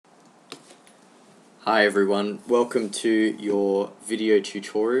Hi everyone, welcome to your video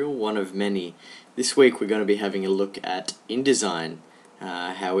tutorial, one of many. This week we're going to be having a look at InDesign,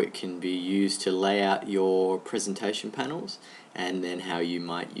 how it can be used to lay out your presentation panels, and then how you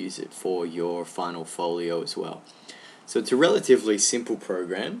might use it for your final folio as well. So it's a relatively simple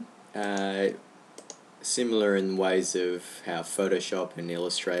program, similar in ways of how Photoshop and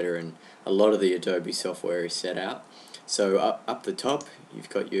Illustrator and a lot of the Adobe software is set out. So up the top you've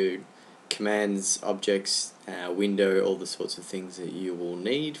got your commands, objects, window, all the sorts of things that you will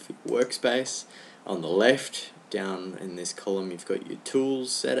need for your workspace. On the left, down in this column, you've got your tools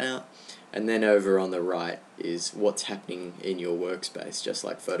set out, and then over on the right is what's happening in your workspace, just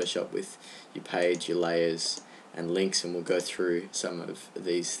like Photoshop with your page, your layers, and links, and we'll go through some of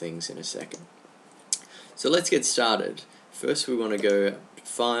these things in a second. So let's get started. First we want to go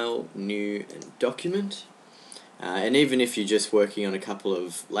File, New, and Document. And even if you're just working on a couple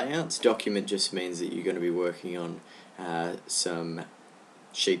of layouts, document just means that you're going to be working on some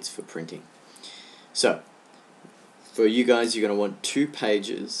sheets for printing. So, for you guys, you're going to want 2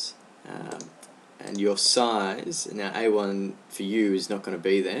 pages, and your size, now A1 for you is not going to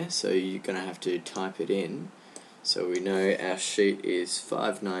be there, so you're going to have to type it in. So we know our sheet is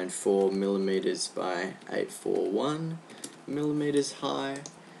 594 millimeters by 841 millimeters high.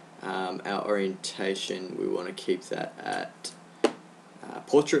 Our orientation, we want to keep that at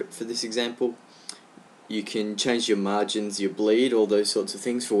portrait for this example. You can change your margins, your bleed, all those sorts of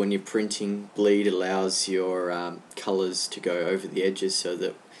things for when you're printing. Bleed allows your colours to go over the edges so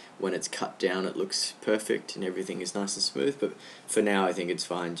that when it's cut down it looks perfect and everything is nice and smooth, but for now I think it's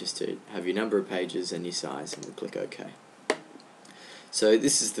fine just to have your number of pages and your size, and we'll click OK. So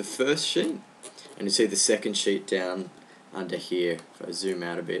this is the first sheet, and you see the second sheet down under here. If I zoom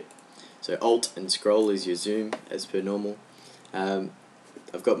out a bit, so Alt and scroll is your zoom as per normal. I've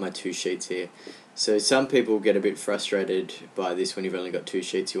got my 2 sheets here, so some people get a bit frustrated by this. When you've only got 2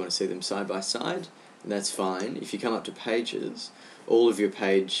 sheets, you want to see them side by side, and that's fine. If you come up to pages, all of your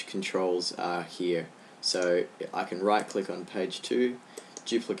page controls are here, so I can right click on page 2,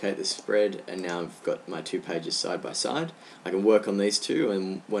 duplicate the spread, and now I've got my 2 pages side by side. I can work on these 2,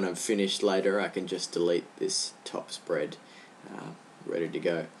 and when I'm finished later I can just delete this top spread, ready to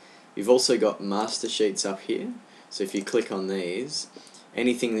go. You've also got master sheets up here, so if you click on these,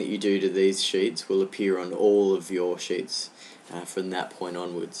 anything that you do to these sheets will appear on all of your sheets from that point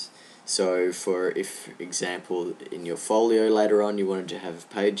onwards. So for example, in your folio later on you wanted to have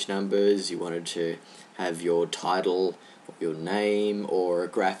page numbers, you wanted to have your title, your name, or a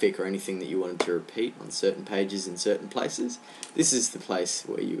graphic, or anything that you wanted to repeat on certain pages in certain places, this is the place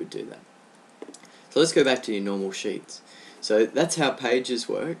where you would do that. So let's go back to your normal sheets. So that's how Pages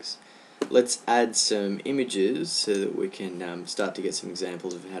works. Let's add some images so that we can start to get some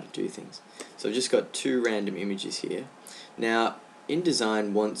examples of how to do things. So I've just got 2 random images here. Now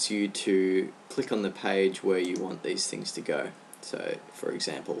InDesign wants you to click on the page where you want these things to go. So for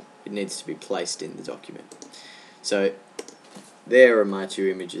example, it needs to be placed in the document. So there are my 2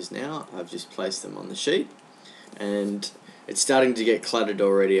 images now. I've just placed them on the sheet, and it's starting to get cluttered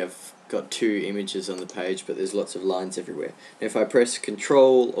already. I've got 2 images on the page, but there's lots of lines everywhere. Now if I press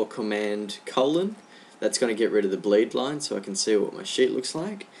Control or Command colon, that's going to get rid of the bleed line so I can see what my sheet looks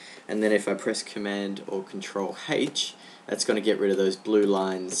like. And then if I press Command or Control H, that's going to get rid of those blue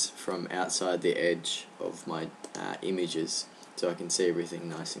lines from outside the edge of my images, so I can see everything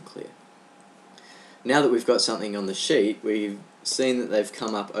nice and clear. Now that we've got something on the sheet, we've seen that they've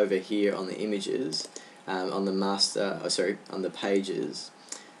come up over here on the images, on the pages,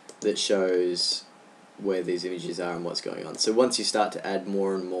 that shows where these images are and what's going on. So once you start to add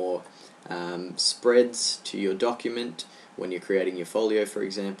more and more spreads to your document, when you're creating your folio for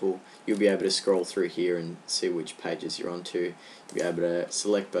example, you'll be able to scroll through here and see which pages you're onto. You'll be able to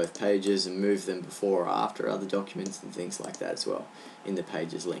select both pages and move them before or after other documents and things like that as well in the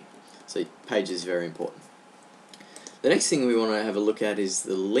Pages link. So Pages is very important. The next thing we want to have a look at is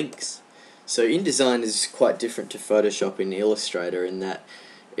the links. So InDesign is quite different to Photoshop and Illustrator in that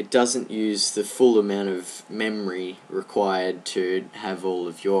it doesn't use the full amount of memory required to have all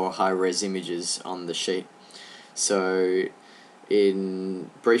of your high-res images on the sheet. So in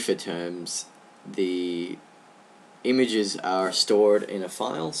briefer terms, the images are stored in a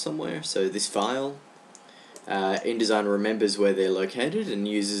file somewhere. So this file, InDesign remembers where they're located and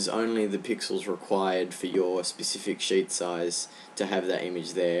uses only the pixels required for your specific sheet size to have that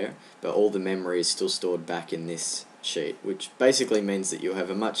image there, but all the memory is still stored back in this sheet, which basically means that you'll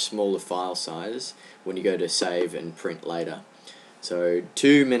have a much smaller file size when you go to save and print later. So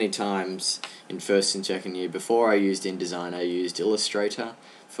too many times in first and second year, before I used InDesign, I used Illustrator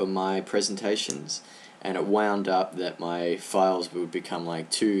for my presentations, and it wound up that my files would become like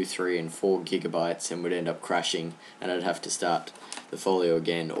 2, 3 and 4 gigabytes and would end up crashing, and I'd have to start the folio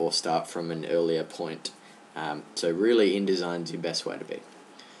again or start from an earlier point. So really, InDesign's your best way to be.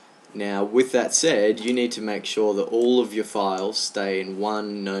 Now, with that said, you need to make sure that all of your files stay in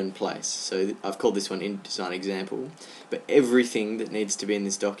one known place. So I've called this one InDesign example, but everything that needs to be in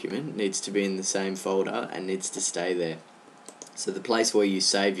this document needs to be in the same folder and needs to stay there. So the place where you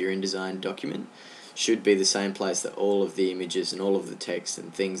save your InDesign document should be the same place that all of the images and all of the text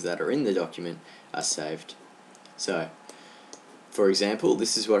and things that are in the document are saved. So, for example,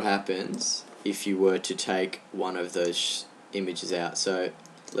 this is what happens if you were to take one of those images out. So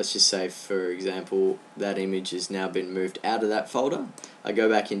let's just say, for example, that image has now been moved out of that folder. I go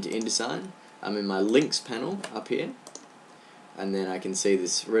back into InDesign, I'm in my links panel up here, and then I can see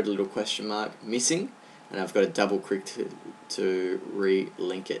this red little question mark missing, and I've got to double click to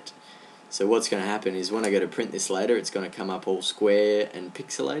re-link it. So what's going to happen is when I go to print this later, it's going to come up all square and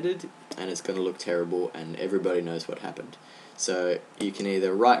pixelated, and it's going to look terrible, and everybody knows what happened. So you can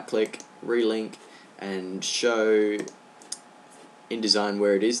either right click, relink, and show InDesign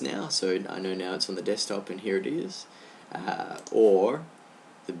where it is now, so I know now it's on the desktop and here it is, or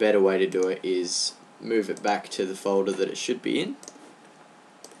the better way to do it is move it back to the folder that it should be in,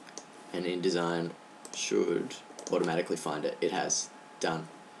 and InDesign should automatically find it. It has. Done.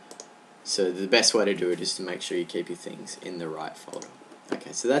 So the best way to do it is to make sure you keep your things in the right folder.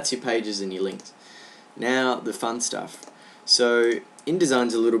 Okay, so that's your pages and your links. Now the fun stuff. So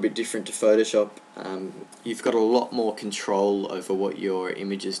InDesign's a little bit different to Photoshop. You've got a lot more control over what your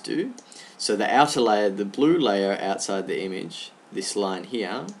images do. So the outer layer, the blue layer outside the image, this line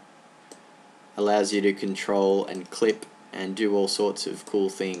here, allows you to control and clip and do all sorts of cool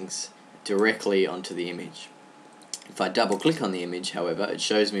things directly onto the image. If I double click on the image, however, it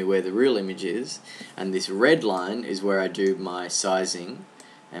shows me where the real image is, and this red line is where I do my sizing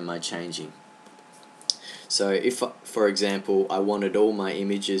and my changing. So if, for example, I wanted all my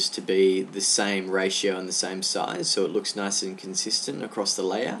images to be the same ratio and the same size, so it looks nice and consistent across the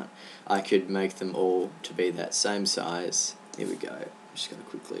layout, I could make them all to be that same size. Here we go. I'm just going to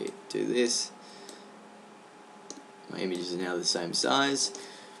quickly do this. My images are now the same size,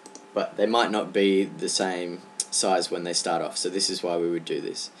 but they might not be the same size when they start off, so this is why we would do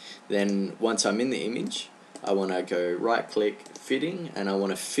this. Then once I'm in the image, I want to go right click, fitting, and I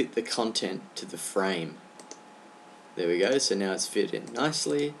want to fit the content to the frame. There we go, so now it's fit in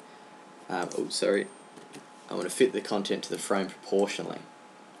nicely. I want to fit the content to the frame proportionally.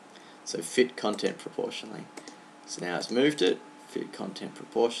 So fit content proportionally. So now it's moved it, fit content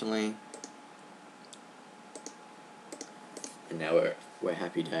proportionally, and now we're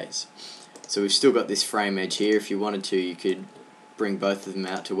happy days. So we've still got this frame edge here. If you wanted to, you could bring both of them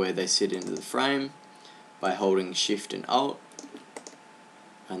out to where they sit into the frame by holding Shift and Alt,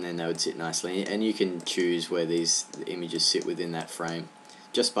 and then they would sit nicely. And you can choose where these images sit within that frame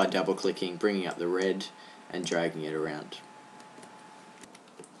just by double clicking, bringing up the red and dragging it around.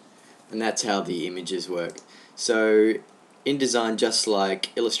 And that's how the images work. So InDesign, just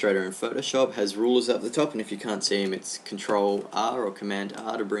like Illustrator and Photoshop, has rulers up the top, and if you can't see them, it's Control R or Command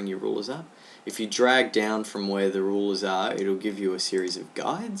R to bring your rulers up. If you drag down from where the rulers are, it'll give you a series of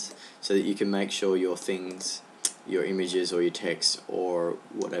guides so that you can make sure your things, your images or your text or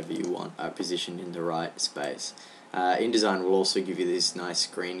whatever you want, are positioned in the right space. InDesign will also give you these nice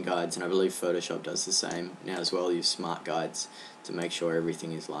screen guides, and I believe Photoshop does the same now as well. Use smart guides to make sure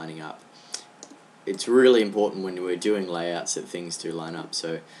everything is lining up. It's really important when we're doing layouts that things do line up.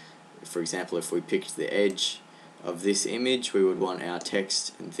 So, for example, if we picked the edge of this image, we would want our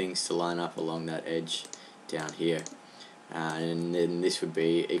text and things to line up along that edge down here. And then this would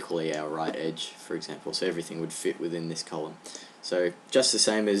be equally our right edge, for example, so everything would fit within this column. So just the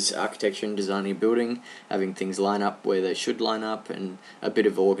same as architecture and designing a building, having things line up where they should line up, and a bit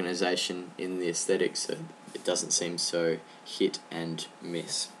of organisation in the aesthetics so it doesn't seem so hit and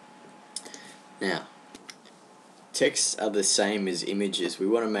miss. Now, texts are the same as images. We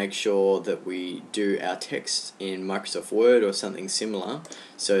want to make sure that we do our text in Microsoft Word or something similar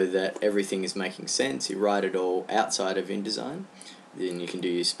so that everything is making sense. You write it all outside of InDesign, then you can do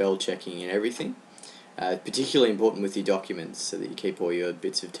your spell checking and everything. Particularly important with your documents, so that you keep all your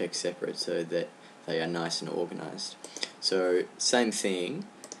bits of text separate so that they are nice and organised. So same thing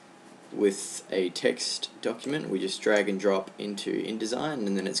with a text document. We just drag and drop into InDesign,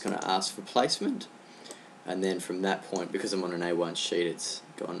 and then it's going to ask for placement. And then from that point, because I'm on an A1 sheet, it's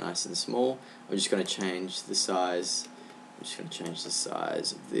gone nice and small. I'm just going to change the size. I'm just going to change the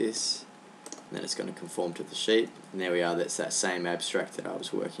size of this and then it's going to conform to the sheet, and there we are, that's that same abstract that I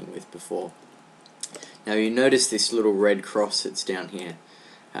was working with before. Now you notice this little red cross that's down here.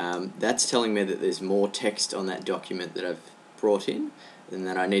 That's telling me that there's more text on that document that I've brought in, and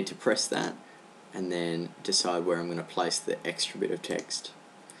that I need to press that and then decide where I'm going to place the extra bit of text.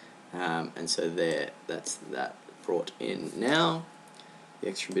 And so there, that's that brought in now. The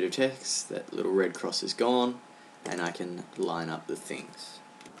extra bit of text, that little red cross is gone, and I can line up the things.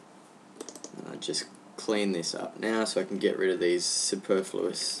 And I just clean this up now so I can get rid of these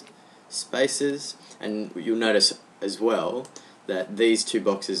superfluous spaces, and you'll notice as well that these two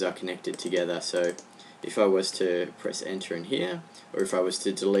boxes are connected together. So if I was to press enter in here, or if I was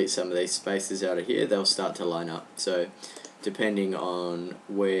to delete some of these spaces out of here, they'll start to line up. So depending on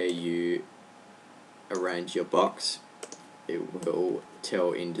where you arrange your box, it will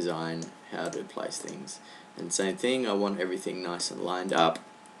tell InDesign how to place things. And same thing, I want everything nice and lined up.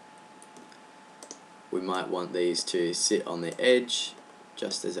 We might want these to sit on the edge,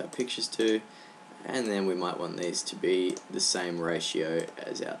 just as our pictures do, and then we might want these to be the same ratio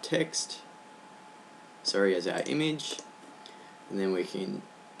as our text, as our image, and then we can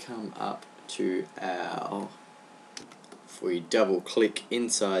come up to our, if we double click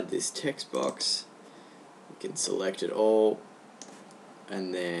inside this text box, we can select it all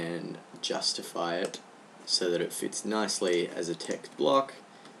and then justify it so that it fits nicely as a text block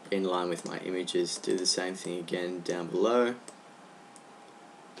in line with my images. Do the same thing again down below,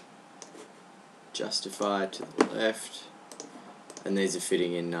 justify to the left, and these are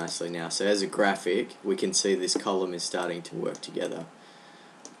fitting in nicely now. So as a graphic, we can see this column is starting to work together.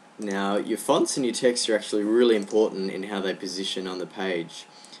 Now your fonts and your text are actually really important in how they position on the page,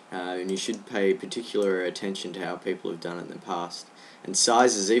 and you should pay particular attention to how people have done it in the past. And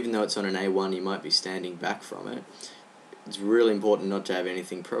sizes, even though it's on an A1, you might be standing back from it. It's really important not to have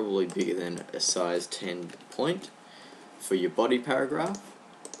anything probably bigger than a size 10 point for your body paragraph.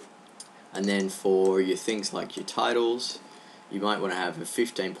 And then for your things like your titles, you might want to have a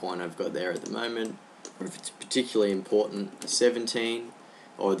 15 point I've got there at the moment, or if it's particularly important, a 17,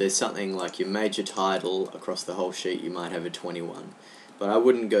 or there's something like your major title across the whole sheet, you might have a 21. But I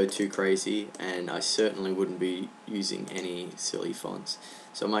wouldn't go too crazy, and I certainly wouldn't be using any silly fonts.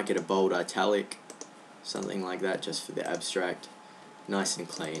 So I might get a bold italic, something like that, just for the abstract, nice and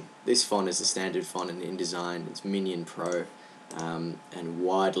clean. This font is a standard font in InDesign. It's Minion Pro, and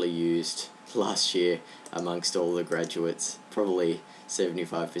widely used last year amongst all the graduates. Probably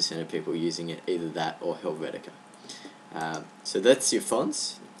 75% of people using it, either that or Helvetica. So that's your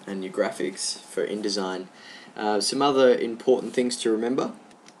fonts and your graphics for InDesign. Some other important things to remember.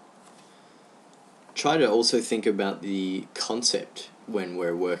 Try to also think about the concept when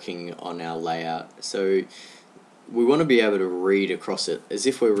we're working on our layout. So we want to be able to read across it. As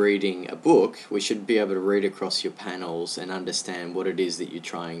if we're reading a book, we should be able to read across your panels and understand what it is that you're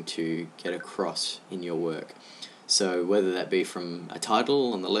trying to get across in your work. So whether that be from a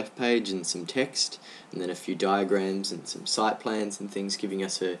title on the left page and some text, and then a few diagrams and some site plans and things giving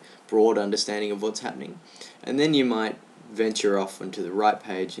us a broad understanding of what's happening. And then you might venture off onto the right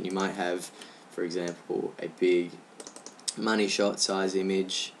page and you might have, for example, a big money shot size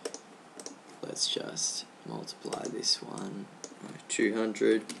image. Let's just multiply this one by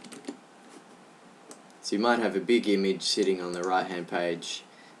 200. So you might have a big image sitting on the right hand page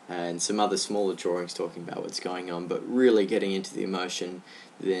and some other smaller drawings talking about what's going on, but really getting into the emotion,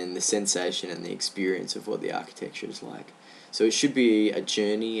 then the sensation and the experience of what the architecture is like. So it should be a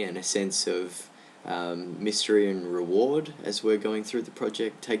journey and a sense of mystery and reward as we're going through the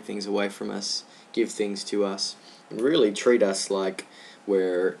project. Take things away from us, give things to us, and really treat us like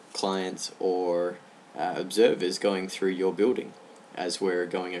we're clients or observers going through your building as we're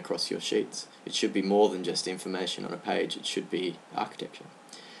going across your sheets. It should be more than just information on a page, it should be architecture.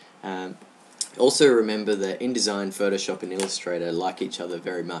 Also remember that InDesign, Photoshop and Illustrator like each other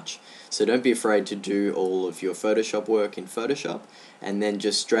very much. So don't be afraid to do all of your Photoshop work in Photoshop and then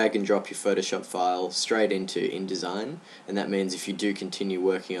just drag and drop your Photoshop file straight into InDesign, and that means if you do continue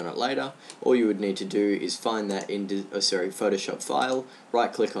working on it later, all you would need to do is find that Photoshop file,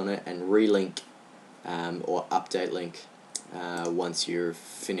 right click on it and relink or update link once you're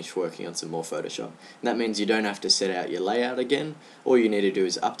finished working on some more Photoshop. And that means you don't have to set out your layout again. All you need to do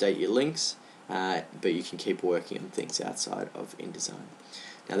is update your links, but you can keep working on things outside of InDesign.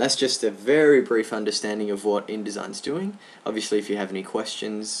 Now that's just a very brief understanding of what InDesign's doing. Obviously if you have any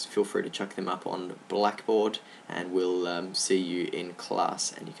questions, feel free to chuck them up on Blackboard and we'll see you in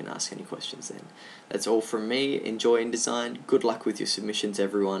class and you can ask any questions then. That's all from me. Enjoy InDesign, good luck with your submissions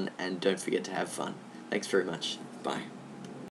everyone, and don't forget to have fun. Thanks very much. Bye.